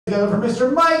Together for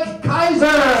Mr. Mike Kaiser!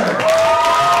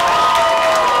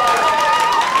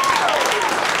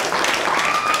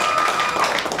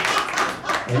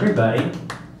 Hey everybody,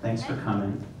 thanks for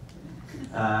coming.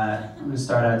 I'm going to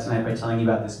start out tonight by telling you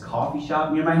about this coffee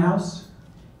shop near my house.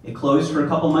 It closed for a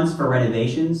couple months for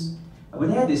renovations, but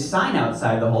they had this sign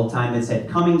outside the whole time that said,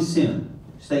 "Coming soon,"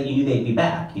 so that you knew they'd be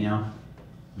back, you know?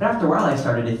 But after a while I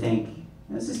started to think,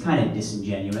 this is kind of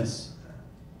disingenuous.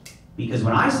 Because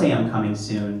when I say I'm coming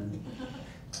soon,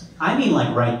 I mean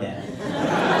like right then.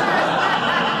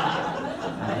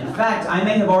 In fact, I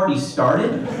may have already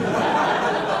started, and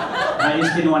I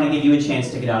just didn't want to give you a chance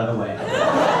to get out of the way.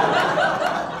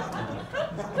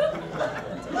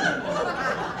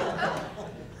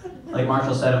 Like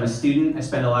Marshall said, I'm a student. I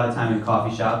spend a lot of time in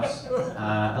coffee shops.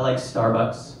 I like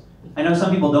Starbucks. I know some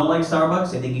people don't like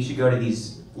Starbucks. I think you should go to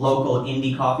these local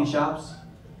indie coffee shops.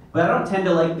 But I don't tend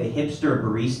to like the hipster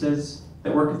baristas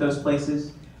that work at those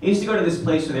places. I used to go to this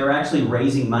place where they were actually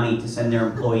raising money to send their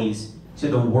employees to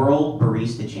the World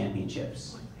Barista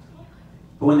Championships.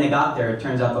 But when they got there, it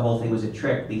turns out the whole thing was a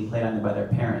trick being played on them by their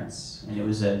parents, and it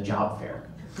was a job fair.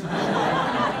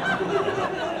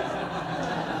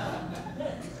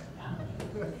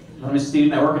 I'm a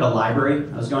student, I work at a library.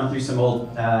 I was going through some old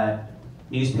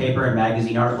newspaper and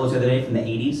magazine articles the other day from the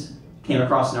 80s. Came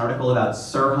across an article about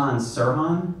Sirhan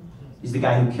Sirhan. He's the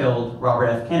guy who killed Robert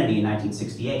F. Kennedy in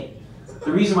 1968.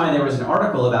 The reason why there was an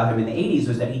article about him in the 80s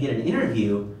was that he did an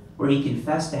interview where he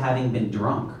confessed to having been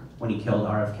drunk when he killed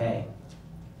RFK.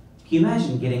 Can you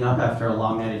imagine getting up after a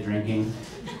long night of drinking,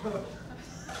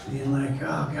 being like,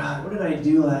 oh God, what did I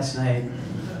do last night?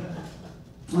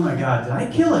 Oh my God, did I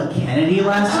kill a Kennedy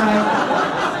last night?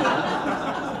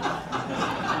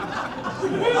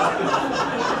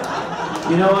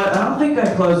 You know what, I don't think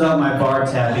I closed out my bar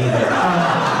tab either.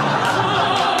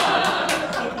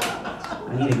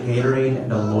 I need a Gatorade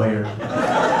and a lawyer.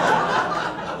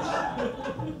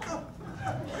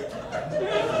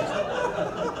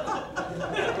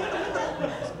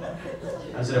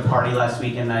 I was at a party last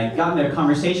week and I got into a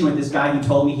conversation with this guy who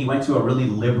told me he went to a really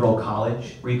liberal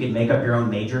college where you could make up your own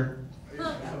major.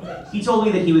 He told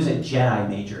me that he was a Jedi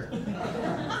major.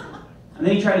 And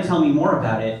then he tried to tell me more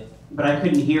about it, but I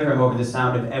couldn't hear him over the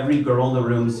sound of every girl in the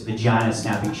room's vagina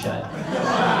snapping shut.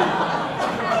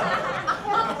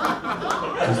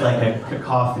 It was like a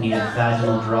cacophony of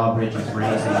vaginal drawbridges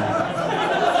raising.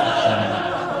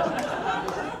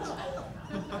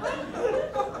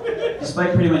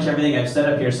 Despite pretty much everything I've said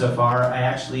up here so far, I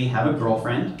actually have a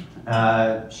girlfriend.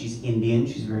 She's Indian,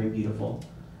 she's very beautiful.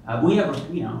 We have,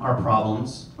 our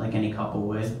problems, like any couple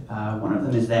would. One of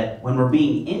them is that when we're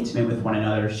being intimate with one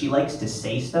another, she likes to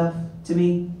say stuff to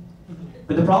me.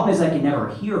 But the problem is I can never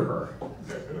hear her.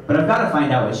 But I've got to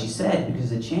find out what she said, because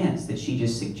there's a chance that she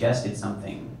just suggested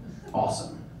something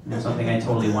awesome. Something I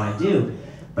totally want to do.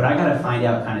 But I got to find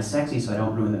out kind of sexy so I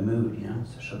don't ruin the mood,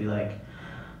 So she'll be like,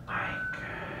 Mike,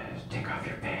 take off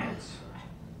your pants.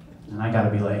 And I got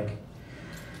to be like,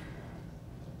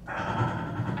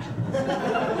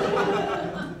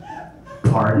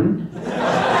 pardon?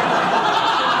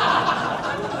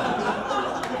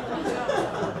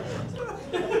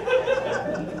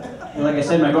 Like I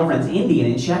said, my girlfriend's Indian,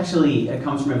 and she actually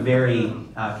comes from a very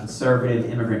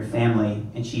conservative immigrant family,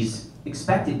 and she's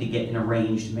expected to get an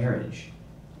arranged marriage.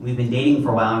 We've been dating for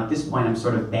a while, and at this point I'm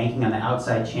sort of banking on the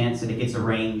outside chance that it gets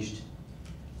arranged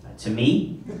to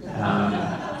me.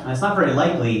 It's not very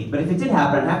likely, but if it did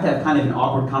happen, I'd have to have kind of an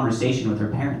awkward conversation with her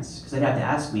parents, because they'd have to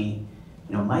ask me,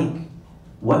 Mike,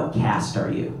 what caste are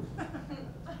you?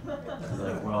 I'd be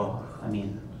like, well,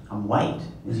 I'm white,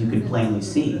 as you can plainly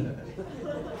see.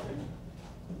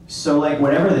 So like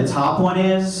whatever the top one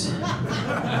is,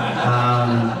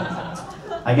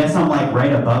 I guess I'm like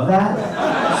right above that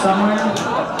somewhere.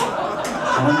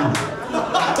 I don't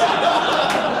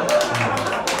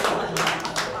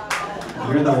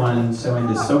know. You're the one so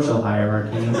into social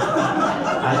hierarchy.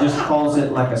 I just calls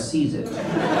it like I sees it.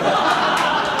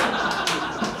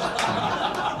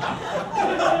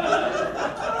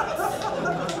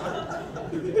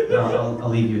 I'll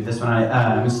leave you with this one.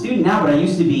 I'm a student now, but I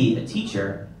used to be a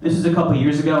teacher. This was a couple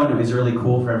years ago, and it was really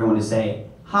cool for everyone to say,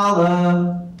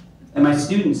 holla! And my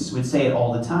students would say it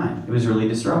all the time. It was really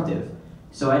disruptive.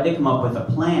 So I had to come up with a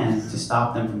plan to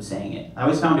stop them from saying it. I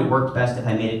always found it worked best if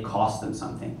I made it cost them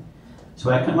something. So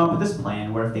I come up with this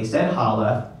plan where if they said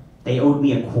holla, they owed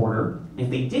me a quarter. If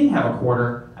they didn't have a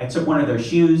quarter, I took one of their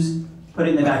shoes, put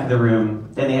it in the back of the room,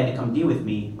 then they had to come deal with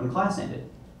me when class ended.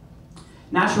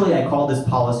 Naturally, I called this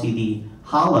policy the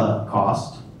holla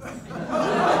cost.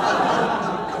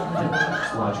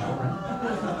 It's logical, right?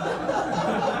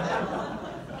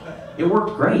 it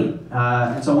worked great.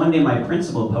 And so one day my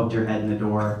principal poked her head in the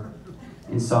door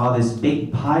and saw this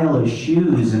big pile of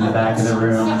shoes in the back of the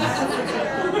room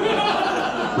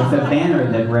with a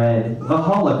banner that read, "The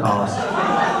Holocaust.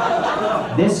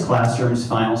 This classroom's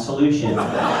final solution." I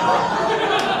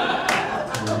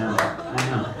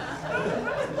know.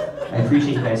 I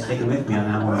appreciate you guys sticking with me on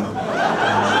that one.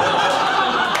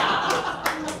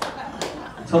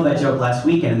 I told that joke last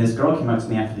weekend, and this girl came up to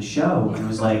me after the show and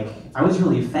was like, "I was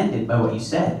really offended by what you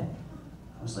said."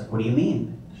 I was like, "What do you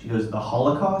mean?" She goes, "The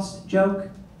Holocaust joke?"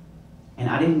 And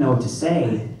I didn't know what to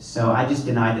say, so I just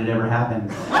denied that it ever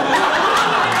happened. All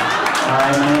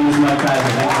right, my name is Mike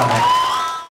Kaiser. Thanks, all.